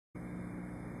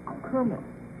Kermit.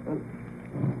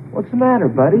 What's the matter,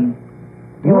 buddy?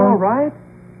 You all right?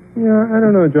 Yeah, I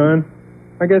don't know, John.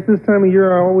 I guess this time of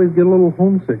year I always get a little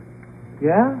homesick.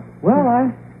 Yeah? Well,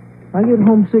 I get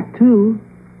homesick, too.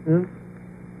 Yeah.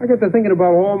 I got to thinking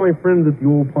about all my friends at the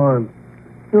old pond.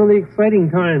 You know, the exciting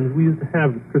times we used to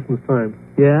have at Christmas time.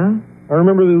 Yeah? I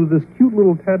remember there was this cute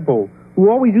little tadpole who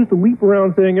always used to leap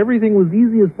around saying everything was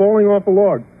easy as falling off a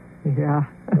log. Yeah.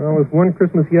 Well, this one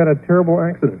Christmas he had a terrible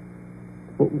accident.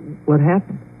 What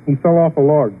happened? He fell off a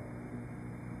log.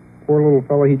 Poor little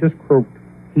fella, he just croaked.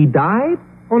 He died?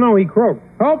 Oh, no, he croaked.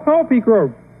 Help, help, he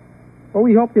croaked. Oh,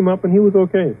 we helped him up, and he was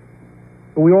okay.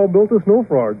 So we all built a snow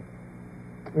frog.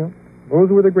 Yeah, those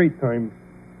were the great times.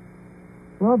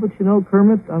 Well, but you know,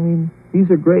 Kermit, I mean,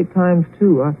 these are great times,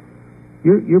 too.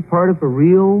 You're part of a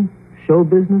real show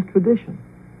business tradition.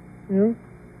 Yeah?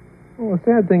 Well, the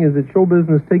sad thing is that show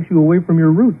business takes you away from your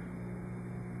roots.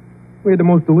 We had the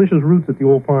most delicious roots at the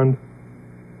old pond.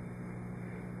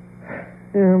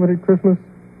 Yeah, but at Christmas,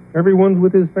 everyone's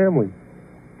with his family.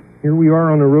 Here we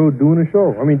are on the road doing a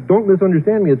show. I mean, don't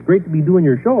misunderstand me. It's great to be doing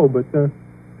your show, but,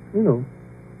 you know.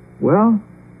 Well,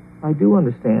 I do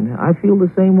understand. I feel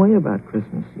the same way about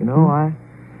Christmas. You know, I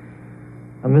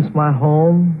miss my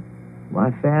home, my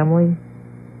family.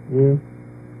 Yeah.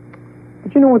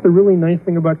 But you know what the really nice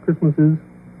thing about Christmas is?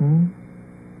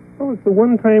 Oh, it's the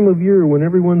one time of year when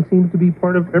everyone seems to be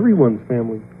part of everyone's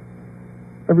family.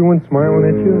 Everyone's smiling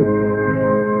at you,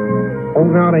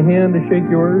 holding out a hand to shake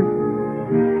yours,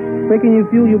 making you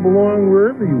feel you belong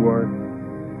wherever you are.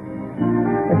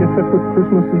 I guess that's what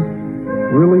Christmas is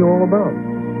really all about.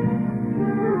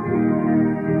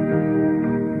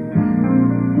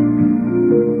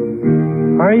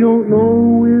 I don't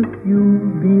know if you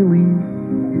believe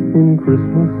in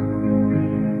Christmas,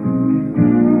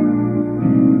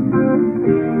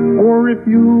 or if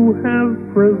you have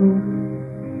presents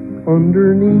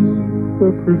underneath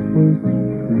the Christmas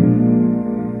tree.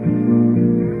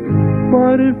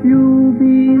 But if you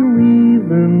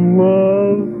believe in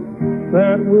love,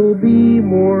 that will be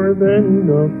more than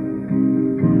enough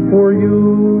for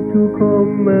you to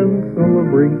come and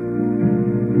celebrate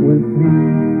with me.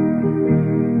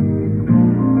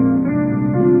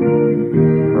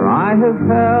 For I have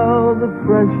held the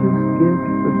precious gift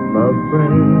that love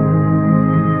brings,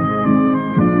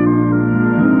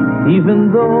 even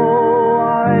though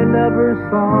I never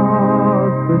saw a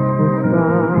Christmas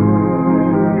star.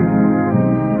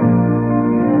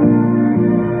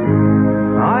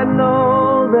 I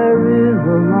know there is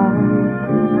a light,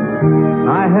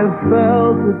 I have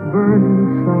felt it burn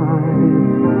inside,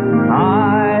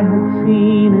 I have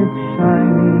seen it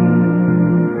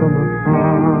shining from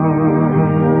afar.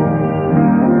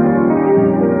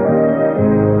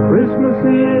 Christmas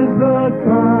is the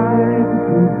time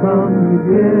to come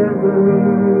together,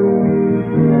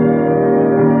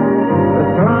 a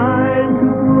time to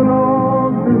put all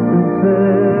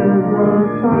differences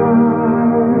aside.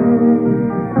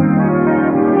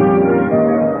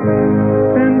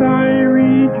 And I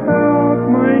reach out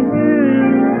my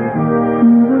hand to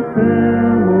the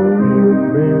family of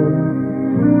men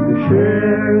to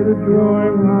share the joy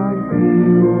I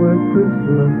feel at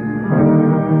Christmas time.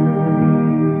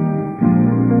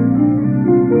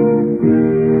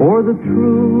 For the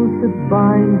truth that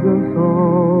binds us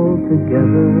all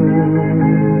together,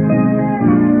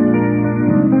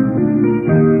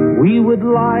 we would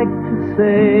like to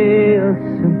say a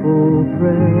simple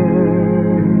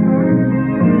prayer,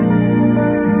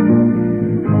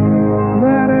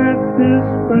 that at this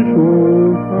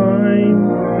special time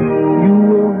you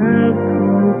will have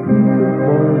true peace of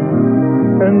mind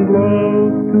and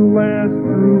love to last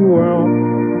throughout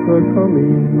the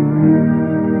coming year.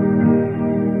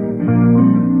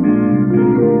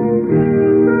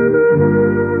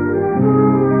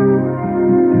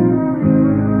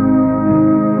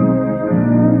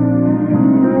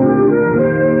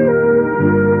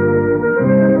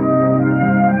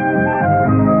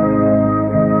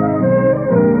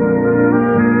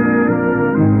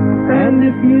 And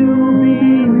if you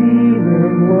believe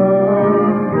in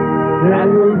love, that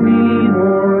will be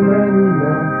more than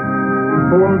enough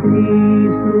for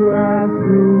peace to last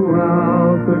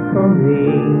throughout the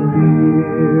coming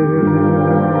year.